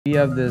We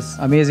have this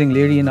amazing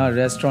lady in our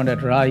restaurant at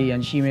Rahi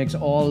and she makes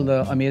all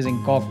the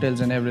amazing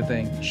cocktails and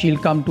everything. She'll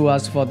come to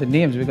us for the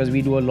names because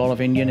we do a lot of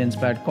Indian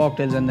inspired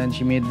cocktails, and then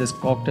she made this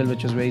cocktail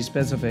which is very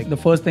specific. The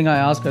first thing I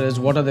ask her is,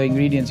 what are the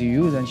ingredients you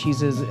use? And she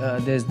says,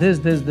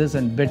 there's this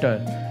and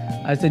bitter.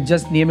 I said,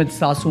 just name it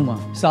Sasuma.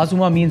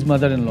 Sasuma means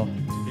mother-in-law.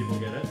 People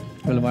get it?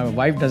 Well, my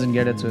wife doesn't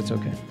get it, so it's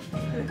okay.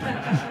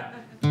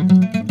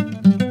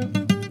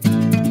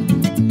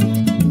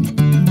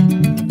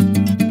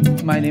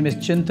 My name is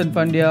Chintan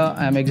Pandya.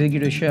 I'm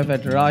executive chef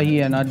at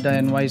Rahi and Adda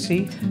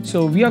NYC.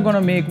 So we are going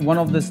to make one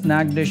of the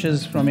snack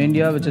dishes from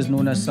India, which is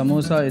known as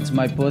Samosa. It's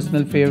my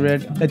personal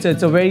favorite. It's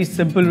a very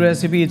simple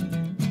recipe.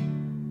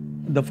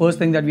 The first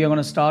thing that we are going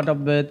to start up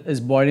with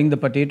is boiling the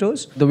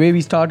potatoes. The way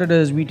we started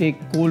is we take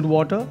cold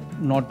water,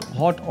 not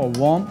hot or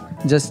warm.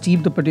 Just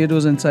steep the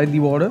potatoes inside the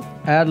water.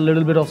 Add a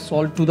little bit of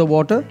salt to the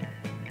water.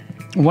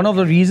 One of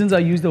the reasons I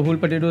use the whole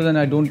potatoes and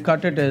I don't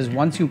cut it is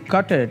once you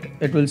cut it,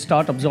 it will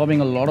start absorbing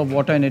a lot of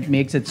water and it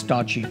makes it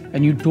starchy.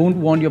 And you don't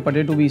want your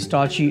potato to be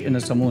starchy in a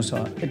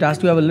samosa. It has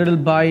to have a little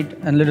bite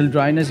and little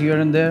dryness here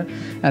and there.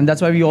 And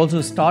that's why we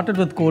also started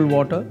with cold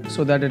water,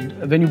 so that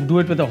when you do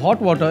it with the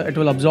hot water, it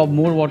will absorb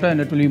more water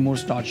and it will be more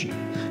starchy.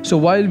 So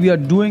while we are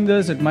doing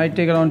this, it might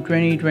take around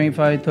 20,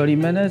 25, 30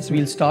 minutes.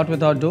 We'll start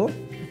with our dough.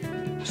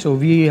 So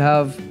we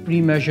have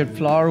pre-measured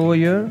flour over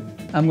here.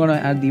 I'm going to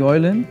add the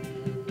oil in.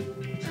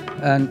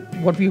 And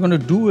what we're going to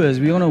do is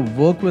we're going to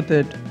work with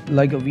it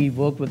like we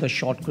work with a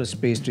short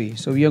crisp pastry.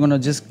 So we are going to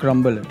just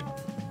crumble it.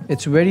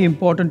 It's very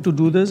important to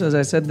do this. As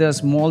I said, there are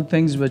small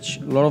things which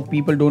a lot of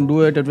people don't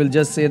do it. It will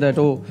just say that,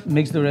 oh,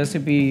 mix the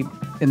recipe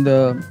in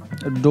the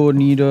dough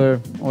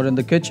kneader or in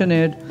the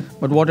KitchenAid.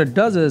 But what it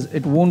does is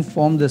it won't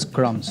form these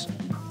crumbs.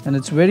 And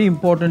it's very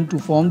important to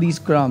form these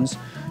crumbs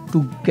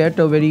to get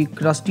a very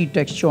crusty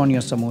texture on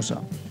your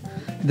samosa.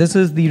 This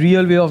is the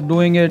real way of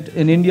doing it.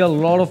 In India, a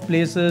lot of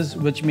places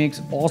which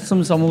makes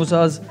awesome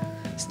samosas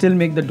still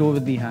make the dough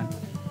with the hand.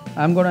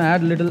 I'm going to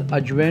add a little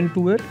ajwain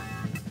to it.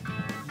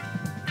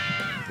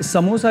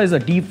 Samosa is a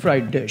deep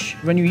fried dish.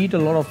 When you eat a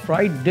lot of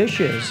fried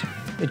dishes,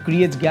 it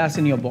creates gas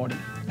in your body.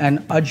 And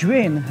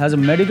ajwain has a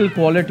medical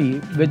quality,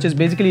 which is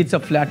basically it's a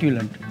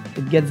flatulent.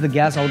 It gets the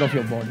gas out of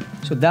your body.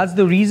 So that's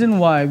the reason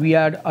why we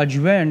add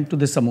ajwain to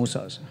the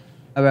samosas.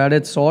 I've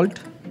added salt.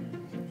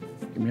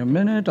 Give me a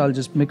minute, I'll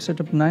just mix it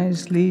up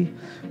nicely.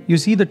 You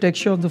see the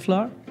texture of the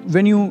flour?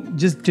 When you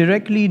just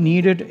directly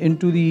knead it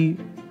into the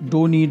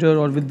dough kneader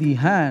or with the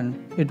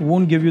hand, it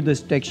won't give you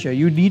this texture.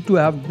 You need to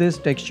have this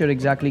texture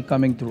exactly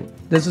coming through.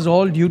 This is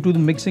all due to the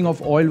mixing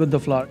of oil with the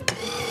flour.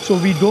 So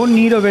we don't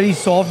need a very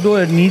soft dough,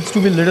 it needs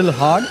to be a little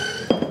hard.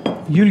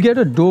 You'll get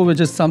a dough which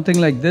is something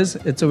like this.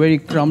 It's a very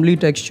crumbly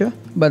texture,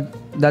 but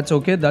that's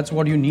okay. That's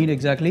what you need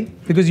exactly.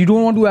 Because you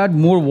don't want to add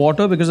more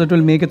water because it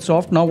will make it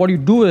soft. Now what you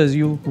do is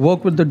you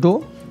work with the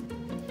dough.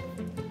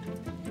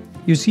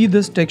 You see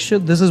this texture?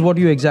 This is what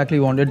you exactly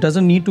want. It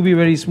doesn't need to be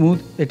very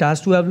smooth. It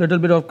has to have a little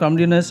bit of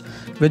crumbliness,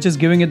 which is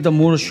giving it the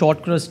more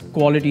short crust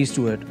qualities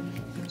to it.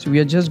 So we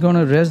are just going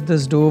to rest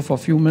this dough for a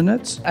few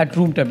minutes at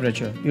room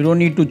temperature. You don't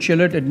need to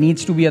chill it. It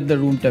needs to be at the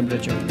room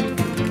temperature.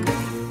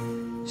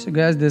 So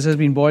guys, this has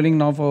been boiling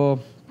now for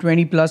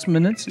 20 plus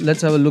minutes.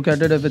 Let's have a look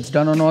at it if it's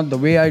done or not. The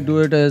way I do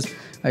it is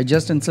I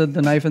just insert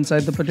the knife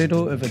inside the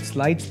potato. If it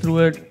slides through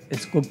it,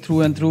 it's cooked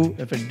through and through.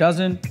 If it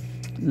doesn't,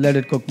 let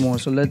it cook more.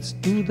 So let's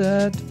do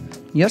that.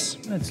 Yes,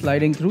 it's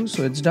sliding through,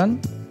 so it's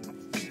done.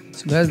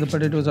 So guys, the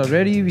potatoes are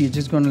ready. We're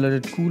just going to let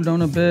it cool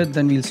down a bit.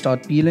 Then we'll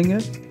start peeling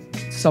it.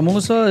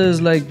 Samosa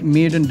is like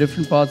made in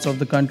different parts of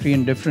the country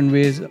in different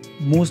ways.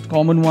 Most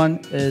common one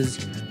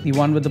is the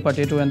one with the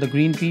potato and the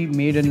green pea,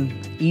 made in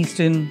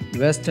eastern,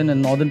 western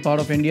and northern part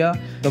of India.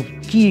 The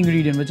key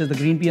ingredient, which is the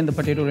green pea and the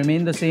potato,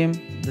 remain the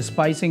same. The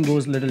spicing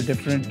goes a little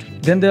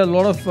different. Then there are a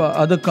lot of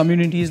other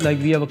communities, like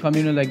we have a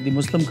community like the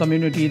Muslim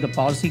community, the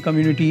Parsi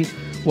community.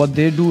 What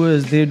they do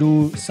is they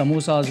do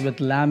samosas with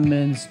lamb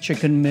mince,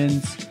 chicken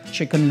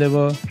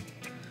liver.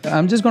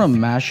 I'm just going to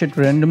mash it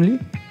randomly.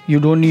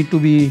 You don't need to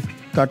be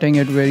cutting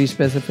it very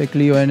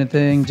specifically or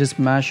anything, just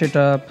mash it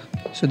up.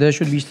 So there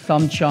should be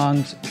some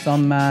chunks,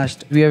 some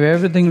mashed. We have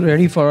everything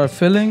ready for our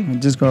filling.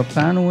 I'm just got a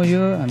pan over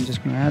here. I'm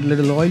just going to add a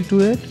little oil to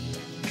it.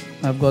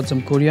 I've got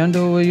some coriander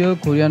over here,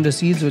 coriander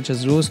seeds which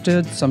is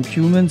roasted, some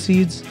cumin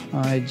seeds.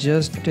 I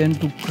just tend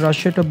to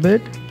crush it a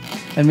bit.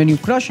 And when you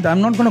crush it, I'm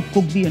not going to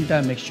cook the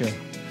entire mixture.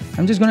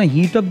 I'm just going to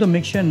heat up the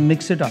mixture and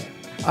mix it up.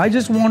 I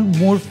just want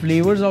more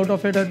flavors out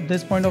of it at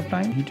this point of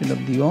time. Heated up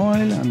the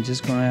oil. I'm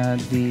just going to add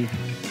the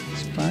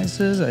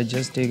spices. I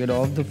just take it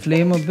off the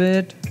flame a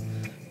bit.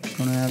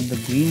 I'm gonna add the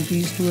green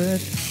peas to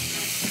it.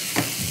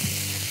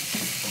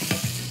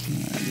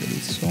 Add a little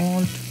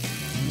salt.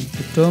 Add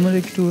the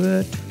turmeric to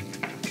it.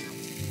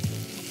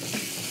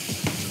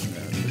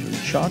 Add a little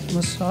chaat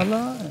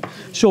masala.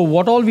 So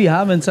what all we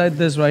have inside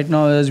this right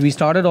now is we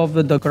started off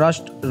with the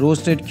crushed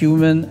roasted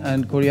cumin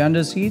and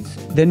coriander seeds.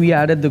 Then we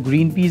added the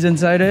green peas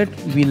inside it.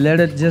 We let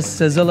it just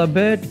sizzle a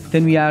bit.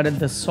 Then we added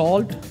the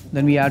salt.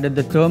 Then we added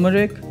the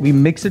turmeric. We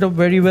mix it up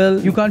very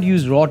well. You can't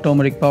use raw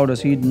turmeric powder,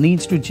 so it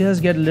needs to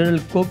just get a little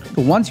cooked.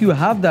 So once you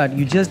have that,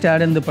 you just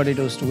add in the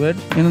potatoes to it.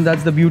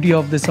 That's the beauty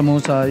of the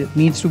samosa. It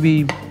needs to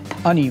be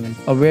uneven.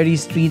 A very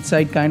street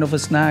side kind of a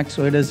snack.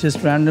 So it is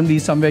just randomly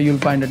somewhere you'll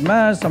find it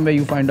mashed, somewhere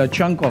you find a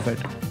chunk of it.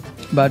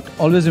 But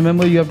always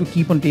remember you have to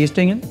keep on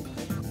tasting it,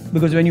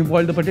 because when you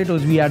boil the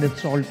potatoes, we added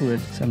salt to it.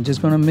 So I'm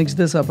just gonna mix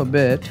this up a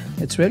bit.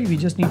 It's ready, we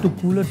just need to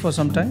cool it for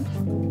some time.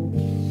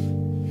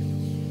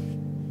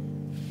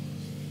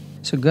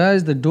 So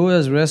guys, the dough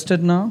has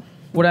rested now.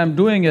 What I'm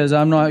doing is,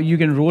 you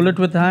can roll it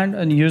with hand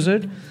and use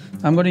it.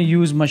 I'm gonna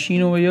use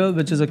machine over here,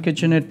 which is a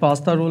KitchenAid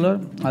pasta roller.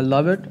 I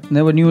love it.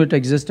 Never knew it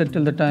existed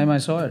till the time I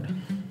saw it.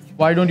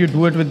 Why don't you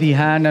do it with the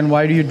hand, and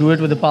why do you do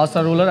it with the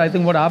pasta roller? I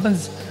think what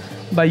happens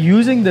by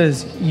using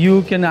this,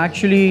 you can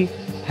actually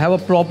have a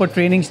proper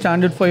training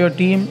standard for your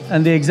team,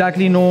 and they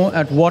exactly know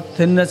at what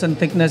thinness and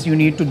thickness you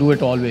need to do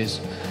it always.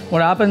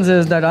 What happens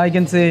is that I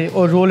can say,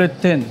 oh, roll it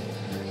thin.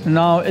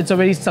 Now, it's a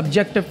very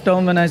subjective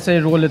term when I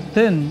say roll it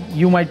thin.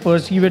 You might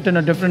perceive it in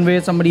a different way,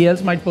 somebody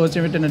else might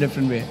perceive it in a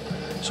different way.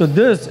 So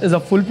this is a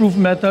foolproof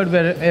method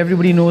where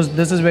everybody knows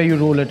this is where you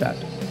roll it at.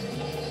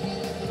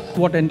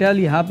 What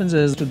entirely happens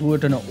is to do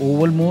it in an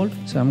oval mold.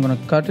 So I'm gonna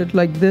cut it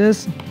like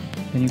this,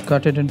 and you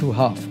cut it into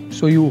half.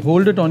 So you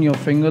hold it on your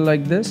finger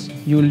like this.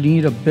 You'll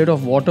need a bit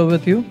of water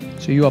with you.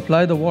 So you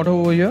apply the water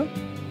over here,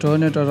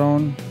 turn it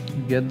around,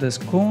 get this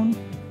cone,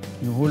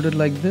 you hold it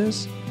like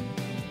this,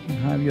 you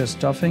have your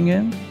stuffing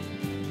in,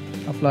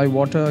 apply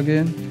water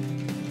again,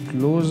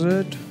 close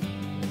it,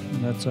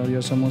 and that's how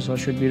your samosa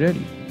should be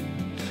ready.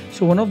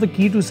 So one of the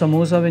key to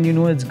samosa when you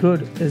know it's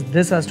good is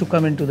this has to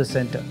come into the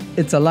center.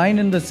 It's aligned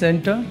in the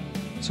center.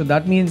 So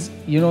that means,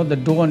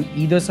 the dough on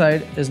either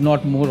side is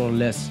not more or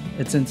less.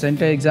 It's in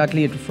center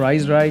exactly, it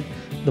fries right,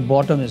 the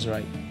bottom is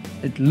right.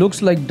 It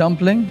looks like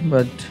dumpling,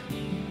 but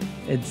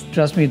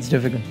trust me, it's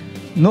difficult.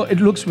 No,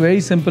 it looks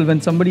very simple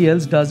when somebody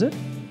else does it.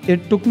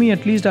 It took me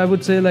at least, I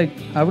would say,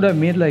 I would have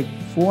made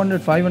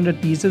 400, 500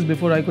 pieces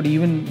before I could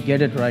even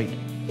get it right.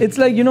 It's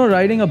like,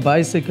 riding a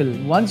bicycle.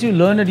 Once you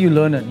learn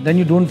it, then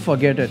you don't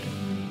forget it.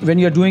 When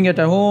you're doing it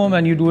at home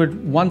and you do it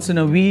once in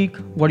a week,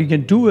 what you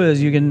can do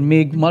is you can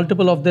make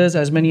multiple of this,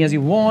 as many as you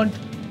want,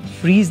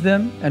 freeze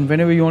them, and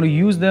whenever you want to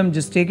use them,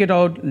 just take it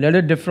out, let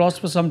it defrost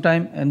for some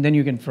time, and then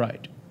you can fry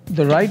it.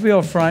 The right way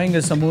of frying a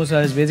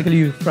samosa is basically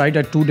you fry it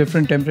at two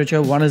different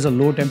temperatures. One is a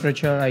low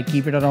temperature. I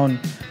keep it around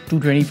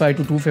 225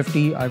 to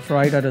 250. I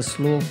fry it at a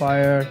slow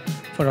fire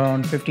for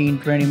around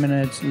 15-20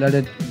 minutes, let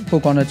it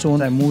cook on its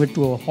own. I move it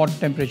to a hot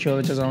temperature,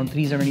 which is around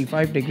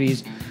 375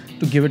 degrees,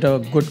 to give it a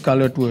good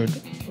color to it.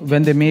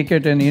 When they make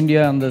it in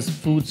India and the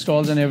food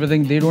stalls and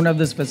everything, they don't have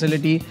this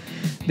facility.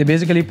 They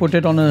basically put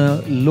it on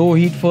a low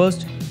heat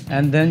first,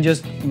 and then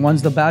just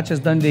once the batch is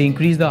done, they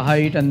increase the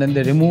height and then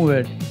they remove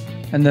it,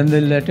 and then they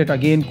let it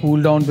again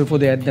cool down before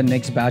they add the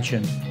next batch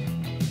in.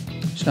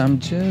 So I'm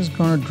just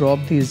gonna drop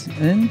these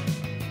in.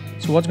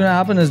 So what's gonna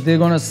happen is they're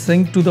gonna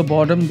sink to the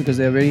bottom because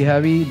they're very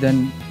heavy.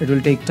 Then it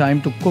will take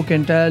time to cook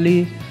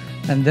entirely,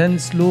 and then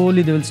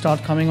slowly they will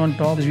start coming on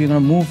top. We're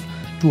gonna move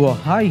to a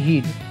high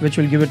heat, which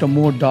will give it a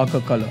more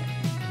darker color.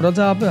 What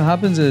also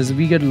happens is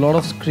we get a lot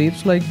of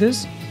scrapes like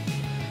this.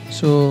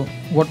 So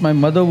what my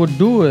mother would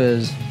do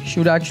is she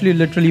would actually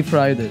literally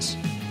fry this,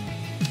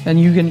 and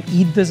you can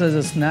eat this as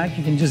a snack.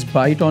 You can just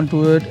bite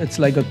onto it. It's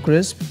like a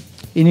crisp.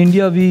 In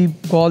India, we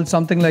call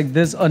something like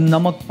this a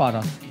namak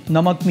para.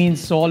 Namak means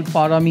salt,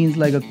 para means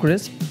like a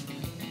crisp.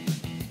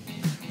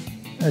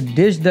 A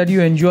dish that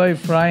you enjoy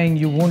frying,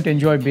 you won't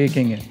enjoy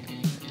baking it.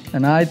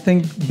 And I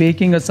think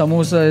baking a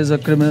samosa is a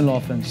criminal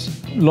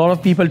offense. A lot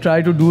of people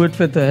try to do it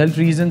with health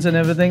reasons and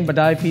everything, but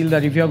I feel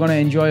that if you're going to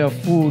enjoy a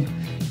food,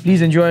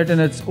 please enjoy it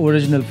in its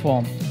original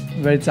form,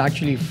 where it's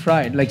actually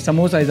fried. Like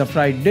samosa is a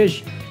fried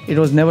dish. It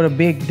was never a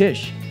baked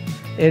dish.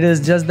 It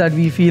is just that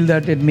we feel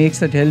that it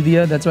makes it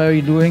healthier. That's why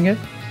we're doing it.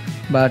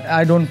 But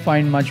I don't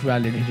find much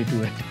validity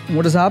to it.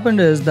 What has happened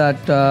is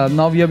that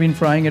now we have been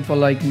frying it for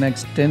like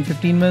next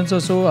 10-15 minutes or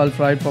so. I'll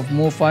fry it for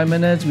more 5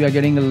 minutes. We are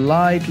getting a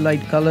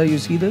light color. You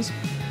see this?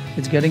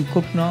 It's getting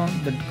cooked now.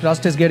 The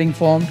crust is getting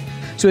formed.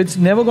 So it's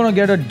never going to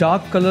get a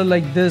dark color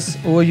like this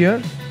over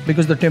here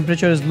because the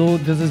temperature is low.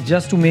 This is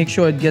just to make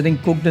sure it's getting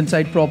cooked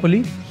inside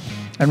properly.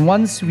 And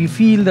once we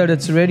feel that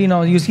it's ready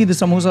now, you see the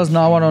samosas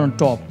now are on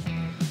top.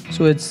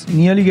 So it's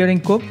nearly getting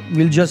cooked.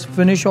 We'll just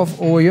finish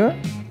off over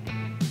here.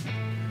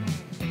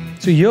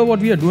 So here what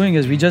we are doing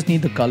is we just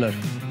need the color.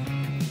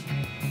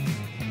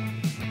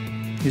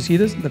 You see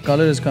this? The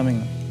color is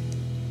coming.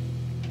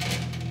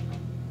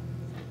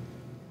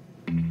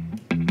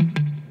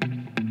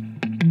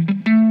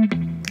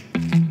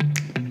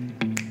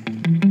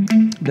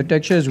 The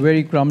texture is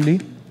very crumbly.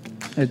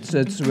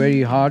 It's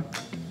very hard,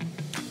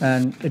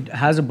 and it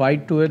has a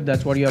bite to it.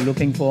 That's what you are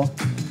looking for.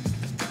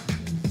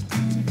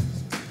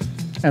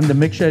 And the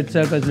mixture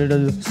itself is a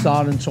little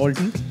sour and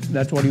salty.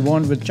 That's what you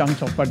want, with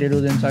chunks of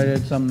potatoes inside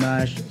it, some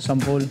mash,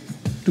 some whole.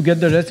 To get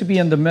the recipe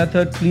and the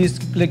method, please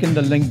click in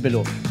the link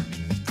below.